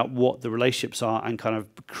figures out what the relationships are and kind of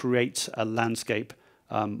creates a landscape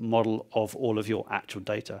model of all of your actual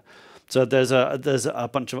data. So there's a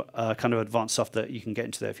bunch of kind of advanced stuff that you can get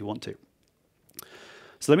into there if you want to.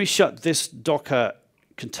 So let me shut this Docker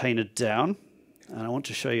container down, and I want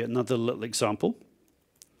to show you another little example.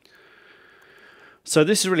 So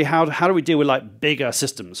this is really how do we deal with like bigger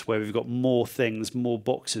systems where we've got more things, more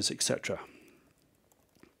boxes, etc.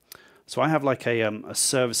 So I have like a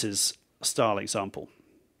services style example.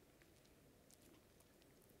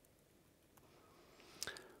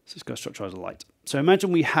 So let's go Structurizr Lite. So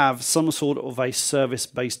imagine we have some sort of a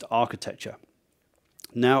service-based architecture.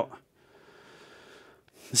 Now,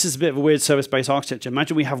 this is a bit of a weird service-based architecture.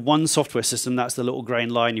 Imagine we have one software system, that's the little grey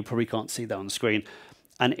line, you probably can't see that on the screen.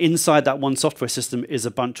 And inside that one software system is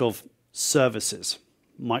a bunch of services,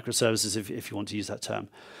 microservices if you want to use that term.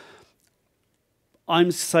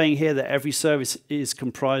 I'm saying here that every service is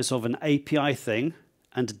comprised of an API thing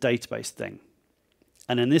and a database thing.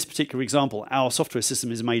 And in this particular example, our software system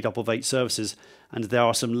is made up of 8 services, and there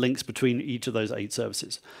are some links between each of those 8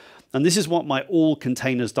 services. And this is what my all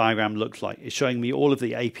containers diagram looks like. It's showing me all of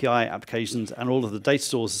the API applications and all of the data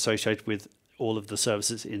stores associated with all of the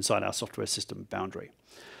services inside our software system boundary.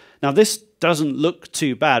 Now, this doesn't look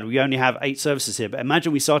too bad. We only have 8 services here, but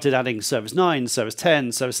imagine we started adding service 9, service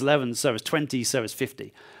 10, service 11, service 20, service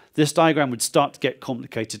 50. This diagram would start to get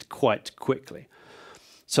complicated quite quickly.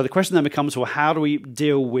 So the question then becomes, well, how do we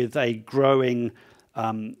deal with a growing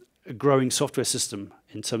software system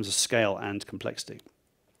in terms of scale and complexity?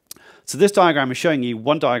 So this diagram is showing you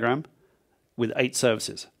one diagram with 8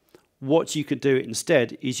 services. What you could do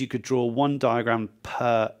instead is you could draw one diagram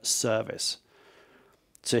per service.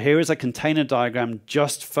 So here is a container diagram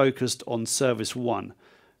just focused on service 1,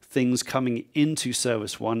 things coming into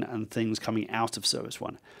service 1 and things coming out of service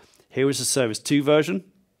 1. Here is a service 2 version,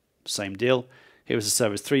 same deal. Here is a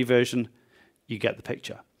service 3 version, you get the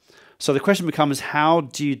picture. So the question becomes, how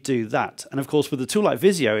do you do that? And of course, with a tool like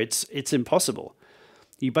Visio, it's impossible.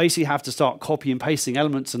 You basically have to start copy and pasting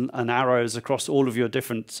elements and arrows across all of your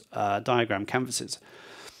different diagram canvases.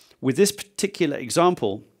 With this particular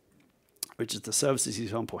example, which is the services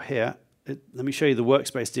example here, let me show you the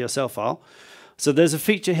workspace DSL file. So there's a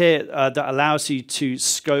feature here that allows you to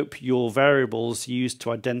scope your variables used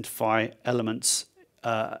to identify elements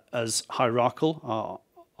as hierarchical.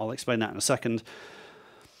 I'll explain that in a second.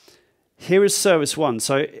 Here is service 1.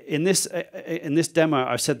 So in this demo,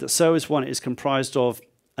 I've said that service 1 is comprised of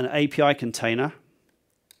an API container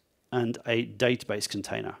and a database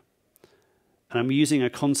container. And I'm using a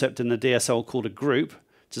concept in the DSL called a group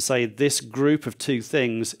to say this group of 2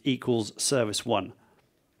 things equals service 1.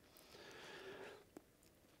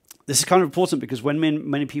 This is kind of important because when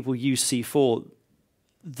many people use C4,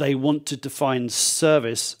 they want to define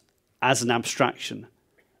service as an abstraction.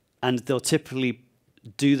 And they'll typically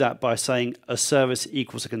do that by saying a service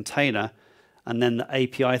equals a container, and then the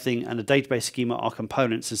API thing and the database schema are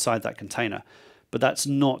components inside that container. But that's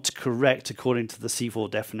not correct according to the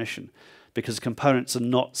C4 definition, because components are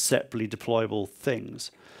not separately deployable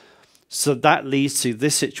things. So that leads to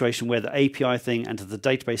this situation where the API thing and the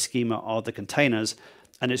database schema are the containers,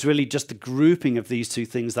 and it's really just the grouping of these two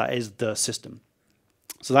things that is the system.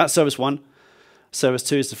 So that's service 1. Service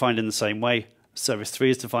 2 is defined in the same way. Service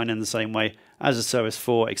 3 is defined in the same way as a service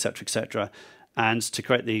 4, etc., etc. And to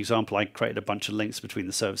create the example, I created a bunch of links between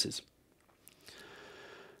the services.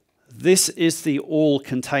 This is the all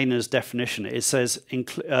containers definition. It says,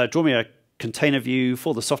 draw me a container view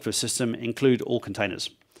for the software system, include all containers.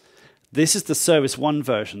 This is the service 1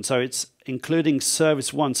 version, so it's including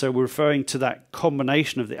service 1. So we're referring to that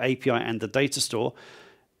combination of the API and the data store,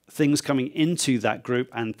 things coming into that group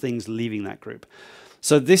and things leaving that group.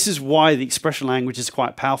 So this is why the expression language is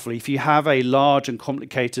quite powerful. If you have a large and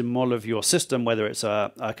complicated model of your system, whether it's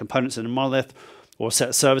a components in a monolith or a set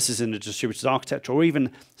of services in a distributed architecture or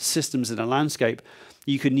even systems in a landscape,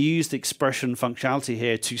 you can use the expression functionality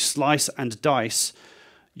here to slice and dice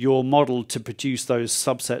your model to produce those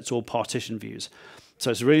subsets or partition views. So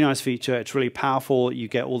it's a really nice feature. It's really powerful. You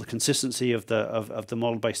get all the consistency of the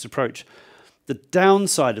model-based approach. The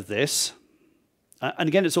downside of this, and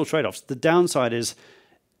again, it's all trade-offs. The downside is,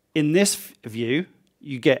 in this view,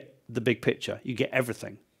 you get the big picture. You get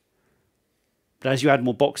everything. But as you add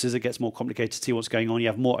more boxes, it gets more complicated to see what's going on. You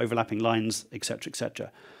have more overlapping lines, etc.,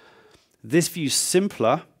 etc. This view's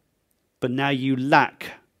simpler, but now you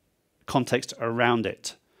lack context around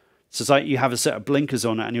it. So it's like you have a set of blinkers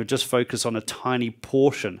on it, and you'll just focus on a tiny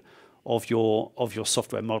portion of your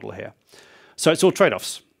software model here. So it's all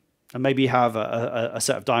trade-offs. And maybe you have a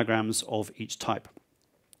set of diagrams of each type.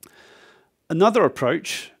 Another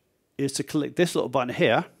approach is to click this little button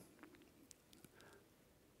here.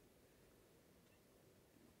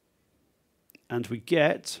 And we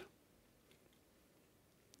get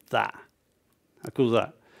that. How cool is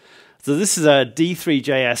that? So this is a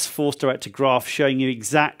D3JS force-directed graph showing you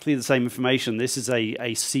exactly the same information. This is a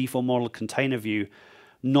C4 model container view,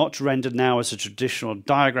 not rendered now as a traditional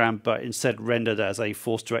diagram, but instead rendered as a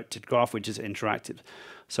force-directed graph, which is interactive.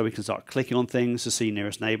 So we can start clicking on things to see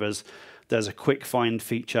nearest neighbors. There's a quick find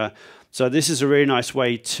feature. So this is a really nice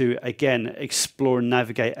way to, again, explore and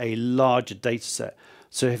navigate a larger data set.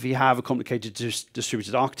 So if you have a complicated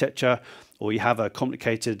distributed architecture, or you have a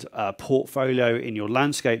complicated portfolio in your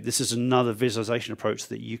landscape, this is another visualization approach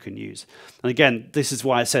that you can use. And again, this is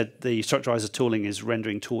why I said the Structurizr tooling is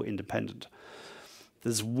rendering tool independent.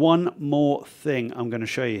 There's one more thing I'm going to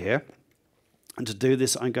show you here. And to do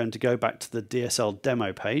this, I'm going to go back to the DSL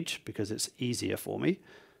demo page because it's easier for me.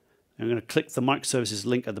 I'm going to click the microservices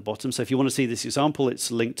link at the bottom. So if you want to see this example, it's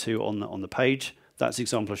linked to on the page. That's the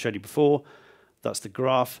example I showed you before. That's the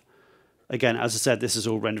graph. Again, as I said, this is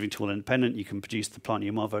all rendering tool independent. You can produce the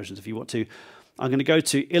PlantUML versions if you want to. I'm going to go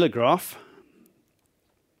to illograph,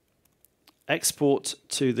 export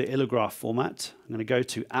to the illograph format. I'm going to go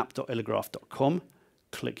to app.illograph.com,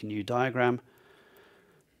 click new diagram,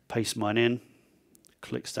 paste mine in,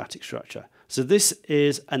 click static structure. So this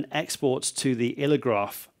is an export to the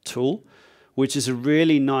illograph tool, which is a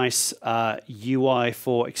really nice UI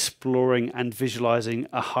for exploring and visualizing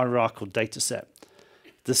a hierarchical data set.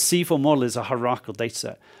 The C4 model is a hierarchical data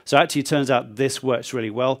set. So actually it turns out this works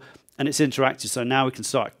really well, and it's interactive. So now we can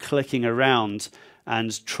start clicking around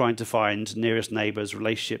and trying to find nearest neighbors,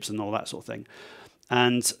 relationships, and all that sort of thing.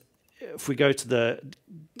 And if we go to the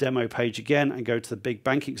demo page again and go to the big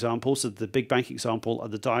bank example, so the big bank example are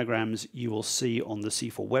the diagrams you will see on the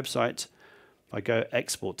C4 website. If I go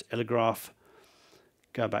export to illograph,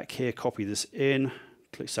 go back here, copy this in,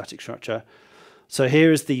 click static structure. So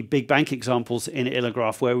here is the big bank examples in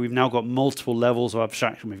illograph where we've now got multiple levels of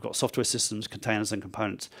abstraction. We've got software systems, containers, and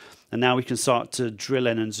components. And now we can start to drill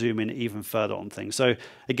in and zoom in even further on things. So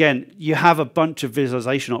again, you have a bunch of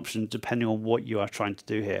visualization options depending on what you are trying to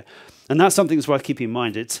do here. And that's something that's worth keeping in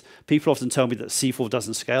mind. People often tell me that C4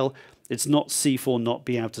 doesn't scale. It's not C4 not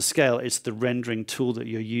being able to scale. It's the rendering tool that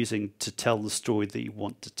you're using to tell the story that you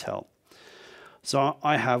want to tell. So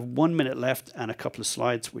I have 1 minute left and a couple of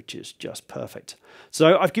slides, which is just perfect.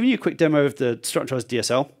 So I've given you a quick demo of the Structurizr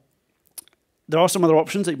DSL. There are some other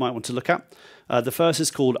options that you might want to look at. The first is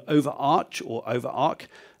called Overarch or Overarch.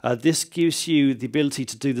 This gives you the ability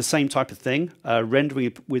to do the same type of thing, rendering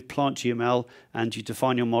it with PlantUML, and you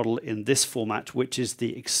define your model in this format, which is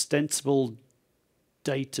the extensible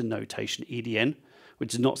data notation, EDN,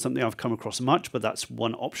 which is not something I've come across much, but that's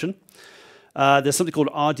one option. There's something called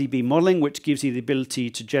RDB modeling, which gives you the ability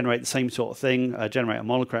to generate the same sort of thing, generate a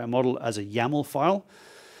model, create a model as a YAML file.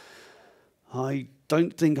 I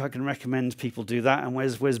don't think I can recommend people do that. And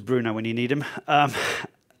where's Bruno when you need him?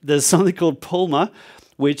 There's something called Pulma,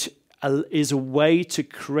 which is a way to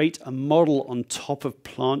create a model on top of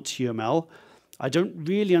PlantUML. I don't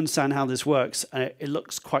really understand how this works. It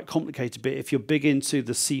looks quite complicated, but if you're big into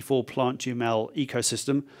the C4 PlantUML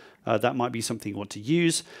ecosystem, that might be something you want to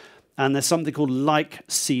use. And there's something called like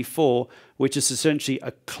C4, which is essentially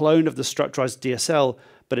a clone of the Structurizr DSL,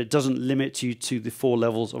 but it doesn't limit you to the 4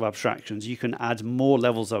 levels of abstractions. You can add more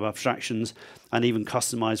levels of abstractions and even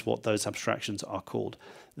customize what those abstractions are called.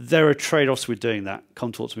 There are trade-offs with doing that.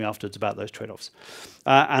 Come talk to me afterwards about those trade-offs.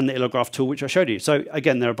 And the illograph tool, which I showed you. So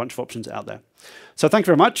again, there are a bunch of options out there. So thank you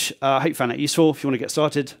very much. I hope you found that useful. If you want to get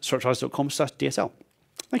started, structurizr.com/DSL.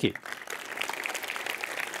 Thank you.